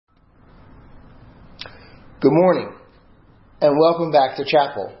Good morning, and welcome back to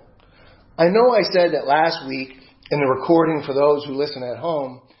chapel. I know I said that last week in the recording for those who listen at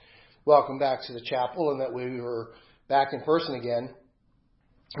home, welcome back to the chapel, and that we were back in person again.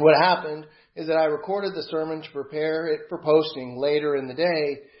 What happened is that I recorded the sermon to prepare it for posting later in the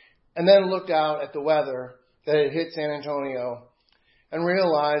day, and then looked out at the weather that had hit San Antonio and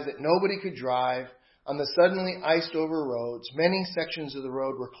realized that nobody could drive on the suddenly iced over roads. Many sections of the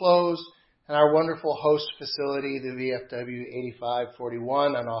road were closed, and our wonderful host facility, the VFW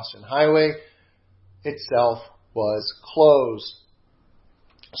 8541 on Austin Highway, itself was closed.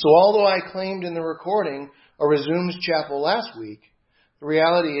 So although I claimed in the recording a resumed chapel last week, the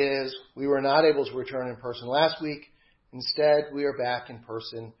reality is we were not able to return in person last week. Instead, we are back in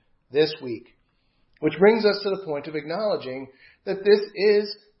person this week, which brings us to the point of acknowledging that this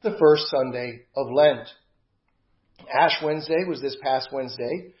is the first Sunday of Lent. Ash Wednesday was this past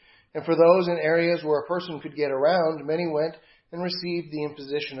Wednesday, and for those in areas where a person could get around, many went and received the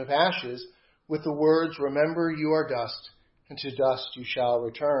imposition of ashes with the words, "Remember you are dust, and to dust you shall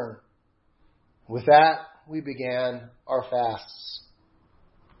return." With that, we began our fasts.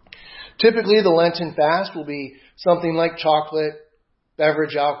 Typically, the Lenten fast will be something like chocolate,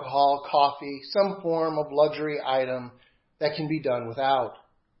 beverage alcohol, coffee, some form of luxury item that can be done without.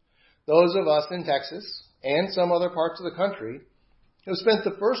 Those of us in Texas and some other parts of the country have spent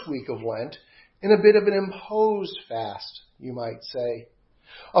the first week of Lent in a bit of an imposed fast, you might say.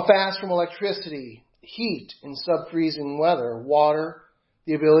 A fast from electricity, heat in sub-freezing weather, water,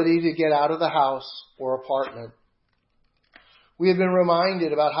 the ability to get out of the house or apartment. We have been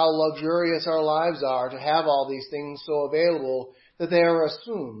reminded about how luxurious our lives are to have all these things so available that they are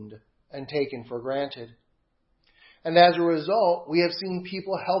assumed and taken for granted. And as a result, we have seen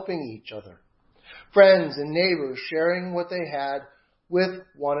people helping each other, friends and neighbors sharing what they had with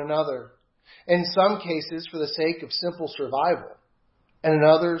one another, in some cases for the sake of simple survival, and in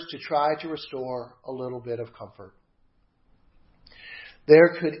others to try to restore a little bit of comfort. There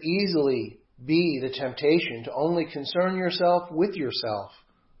could easily be the temptation to only concern yourself, or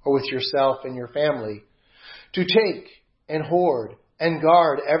with yourself and your family, to take and hoard and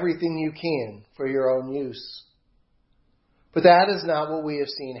guard everything you can for your own use. But that is not what we have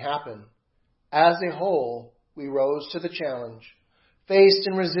seen happen. As a whole, we rose to the challenge, faced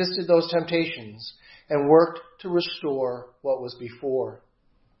and resisted those temptations, and worked to restore what was before.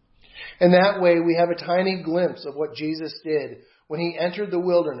 In that way, we have a tiny glimpse of what Jesus did when he entered the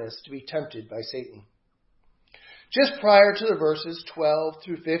wilderness to be tempted by Satan. Just prior to the verses 12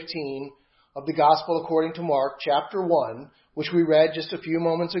 through 15 of the Gospel according to Mark, chapter 1, which we read just a few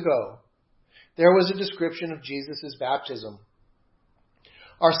moments ago, there was a description of Jesus' baptism.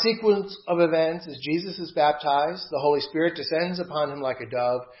 Our sequence of events is Jesus is baptized, the Holy Spirit descends upon him like a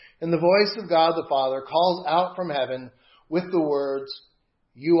dove, and the voice of God the Father calls out from heaven with the words,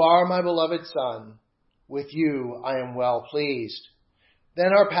 "You are my beloved Son. With you I am well pleased."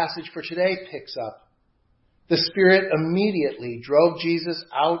 Then our passage for today picks up. The Spirit immediately drove Jesus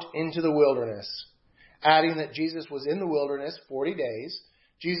out into the wilderness, adding that Jesus was in the wilderness 40 days,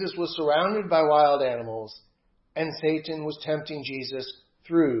 Jesus was surrounded by wild animals, and Satan was tempting Jesus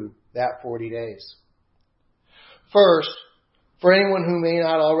through that 40 days. First, for anyone who may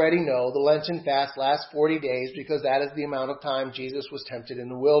not already know, the Lenten fast lasts 40 days because that is the amount of time Jesus was tempted in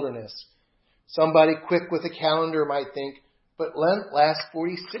the wilderness. Somebody quick with a calendar might think, but Lent lasts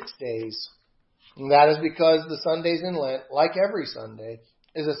 46 days. And that is because the Sundays in Lent, like every Sunday,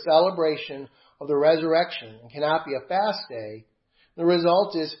 is a celebration of the resurrection and cannot be a fast day. The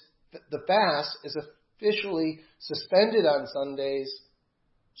result is the fast is officially suspended on Sundays.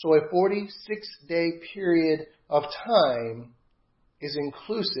 So a 46-day period of time is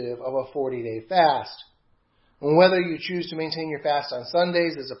inclusive of a 40-day fast. And whether you choose to maintain your fast on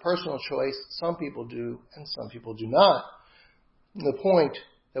Sundays is a personal choice. Some people do and some people do not. And the point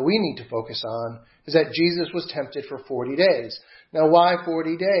that we need to focus on is that Jesus was tempted for 40 days. Now, why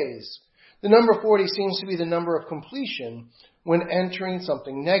 40 days? The number 40 seems to be the number of completion when entering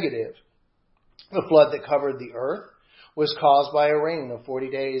something negative. The flood that covered the earth was caused by a rain of 40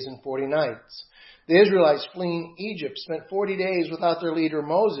 days and 40 nights. The Israelites fleeing Egypt spent 40 days without their leader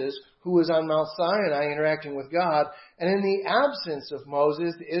Moses, who was on Mount Sinai interacting with God. And in the absence of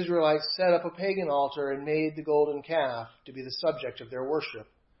Moses, the Israelites set up a pagan altar and made the golden calf to be the subject of their worship.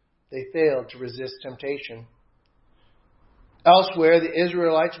 They failed to resist temptation. Elsewhere, the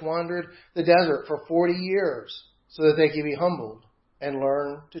Israelites wandered the desert for 40 years so that they could be humbled and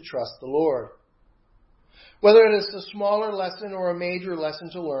learn to trust the Lord. Whether it is a smaller lesson or a major lesson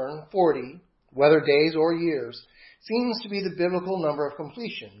to learn, 40, whether days or years, seems to be the biblical number of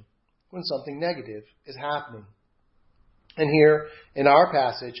completion. when something negative is happening. And here, in our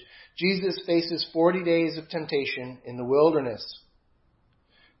passage, Jesus faces 40 days of temptation in the wilderness.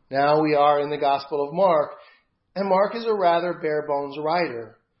 Now we are in the Gospel of Mark, and Mark is a rather bare-bones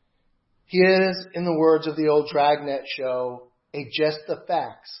writer. He is, in the words of the old Dragnet show, a just the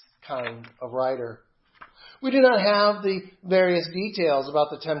facts kind of writer. We do not have the various details about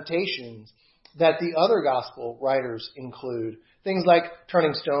the temptations that the other Gospel writers include. Things like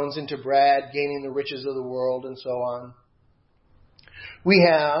turning stones into bread, gaining the riches of the world, and so on. We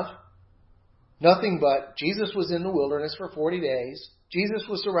have nothing but Jesus was in the wilderness for 40 days. Jesus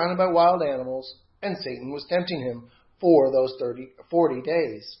was surrounded by wild animals, and Satan was tempting him for those 40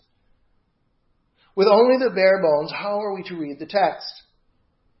 days. With only the bare bones, how are we to read the text?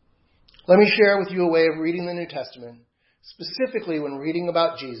 Let me share with you a way of reading the New Testament, specifically when reading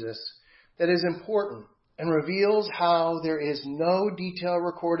about Jesus, that is important and reveals how there is no detail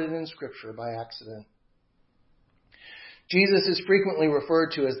recorded in Scripture by accident. Jesus is frequently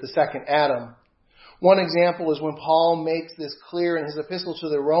referred to as the second Adam. One example is when Paul makes this clear in his epistle to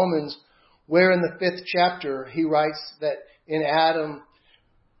the Romans, where in the 5th chapter he writes that in Adam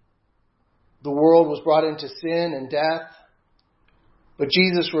the world was brought into sin and death, but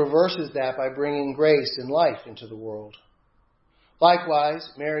Jesus reverses that by bringing grace and life into the world. Likewise,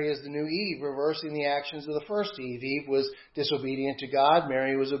 Mary is the new Eve, reversing the actions of the first Eve. Eve was disobedient to God.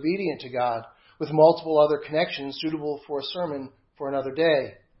 Mary was obedient to God, with multiple other connections suitable for a sermon for another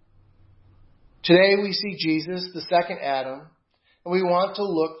day. Today we see Jesus, the second Adam, and we want to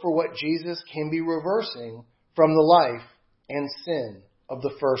look for what Jesus can be reversing from the life and sin of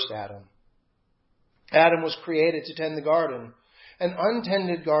the first Adam. Adam was created to tend the garden. An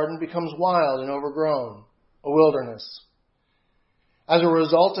untended garden becomes wild and overgrown, a wilderness. As a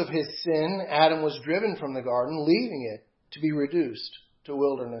result of his sin, Adam was driven from the garden, leaving it to be reduced to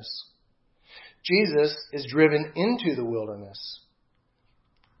wilderness. Jesus is driven into the wilderness,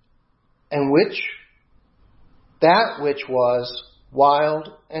 and that which was wild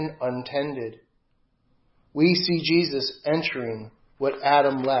and untended. We see Jesus entering what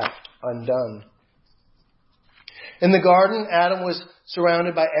Adam left undone. In the garden, Adam was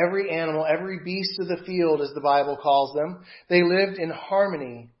surrounded by every animal, every beast of the field, as the Bible calls them. They lived in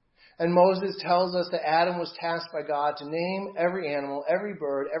harmony. And Moses tells us that Adam was tasked by God to name every animal, every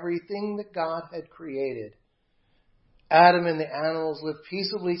bird, everything that God had created. Adam and the animals lived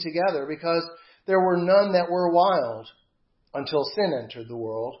peaceably together because there were none that were wild until sin entered the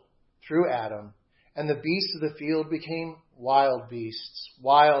world through Adam. And the beasts of the field became wild beasts,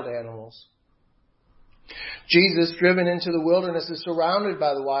 wild animals. Jesus, driven into the wilderness, is surrounded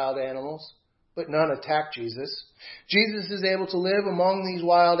by the wild animals, but none attack Jesus. Jesus is able to live among these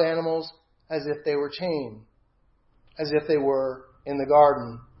wild animals as if they were tame, as if they were in the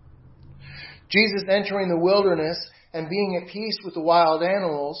garden. Jesus entering the wilderness and being at peace with the wild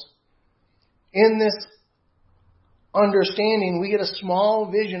animals, in this understanding, we get a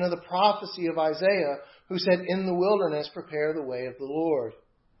small vision of the prophecy of Isaiah, who said, "In the wilderness, prepare the way of the Lord."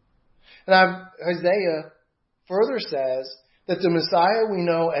 And Isaiah further says that the Messiah we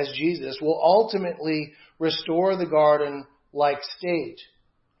know as Jesus will ultimately restore the garden-like state.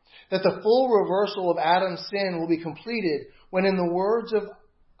 That the full reversal of Adam's sin will be completed when, in the words of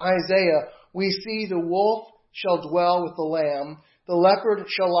Isaiah, we see the wolf shall dwell with the lamb, the leopard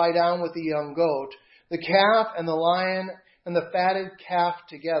shall lie down with the young goat, the calf and the lion and the fatted calf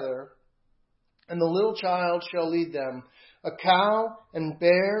together, and the little child shall lead them. A cow and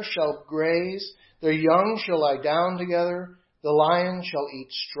bear shall graze, their young shall lie down together, the lion shall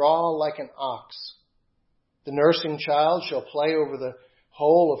eat straw like an ox. The nursing child shall play over the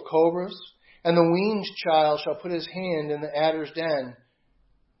hole of cobras, and the weaned child shall put his hand in the adder's den.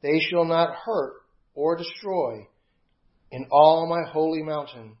 They shall not hurt or destroy in all my holy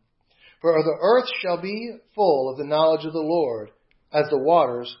mountain. For the earth shall be full of the knowledge of the Lord, as the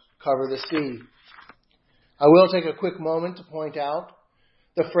waters cover the sea. I will take a quick moment to point out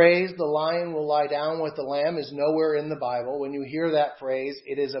the phrase, "the lion will lie down with the lamb," is nowhere in the Bible. When you hear that phrase,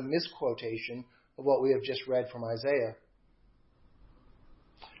 it is a misquotation of what we have just read from Isaiah.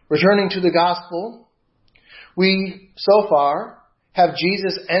 Returning to the gospel, we so far have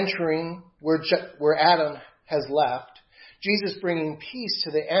Jesus entering where Adam has left, Jesus bringing peace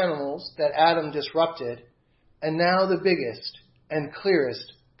to the animals that Adam disrupted, and now the biggest and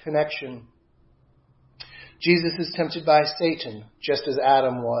clearest connection. Jesus is tempted by Satan, just as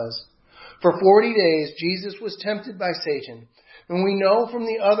Adam was. For 40 days, Jesus was tempted by Satan. And we know from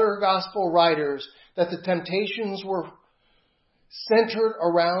the other gospel writers that the temptations were centered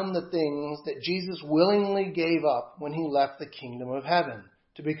around the things that Jesus willingly gave up when he left the kingdom of heaven.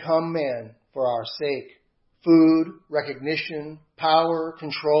 to become man for our sake. Food, recognition, power,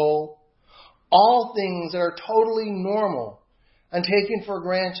 control, all things that are totally normal and taken for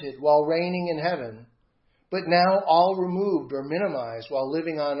granted while reigning in heaven, but now all removed or minimized while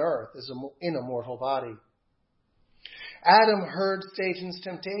living on earth in a mortal body. Adam heard Satan's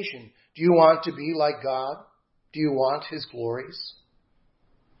temptation. Do you want to be like God? Do you want his glories?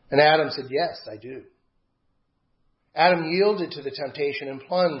 And Adam said, yes, I do. Adam yielded to the temptation and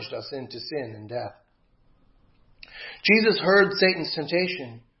plunged us into sin and death. Jesus heard Satan's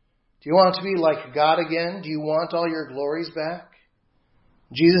temptation. Do you want to be like God again? Do you want all your glories back?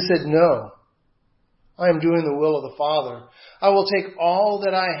 Jesus said, no. I am doing the will of the Father. I will take all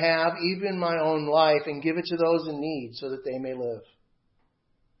that I have, even my own life, and give it to those in need so that they may live.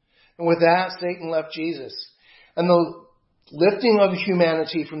 And with that, Satan left Jesus. And the lifting of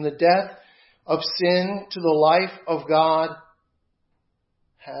humanity from the death of sin to the life of God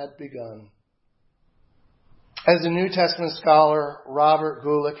had begun. As the New Testament scholar Robert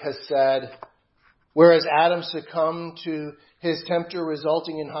Gulick has said, whereas Adam succumbed to his tempter,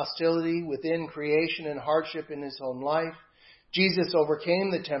 resulting in hostility within creation and hardship in his own life, Jesus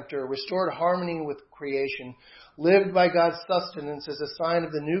overcame the tempter, restored harmony with creation, lived by God's sustenance as a sign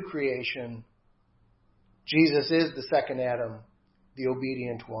of the new creation. Jesus is the second Adam, the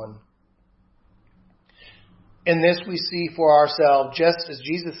obedient one. In this we see for ourselves, just as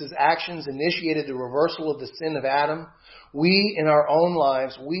Jesus' actions initiated the reversal of the sin of Adam, we in our own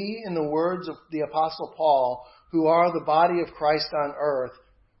lives, we in the words of the Apostle Paul, who are the body of Christ on earth,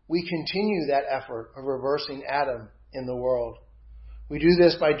 we continue that effort of reversing Adam in the world. We do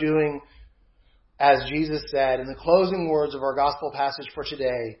this by doing as Jesus said in the closing words of our gospel passage for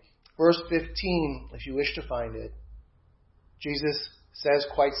today, verse 15, if you wish to find it. Jesus says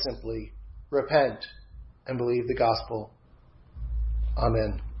quite simply, repent and believe the gospel.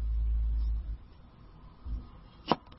 Amen.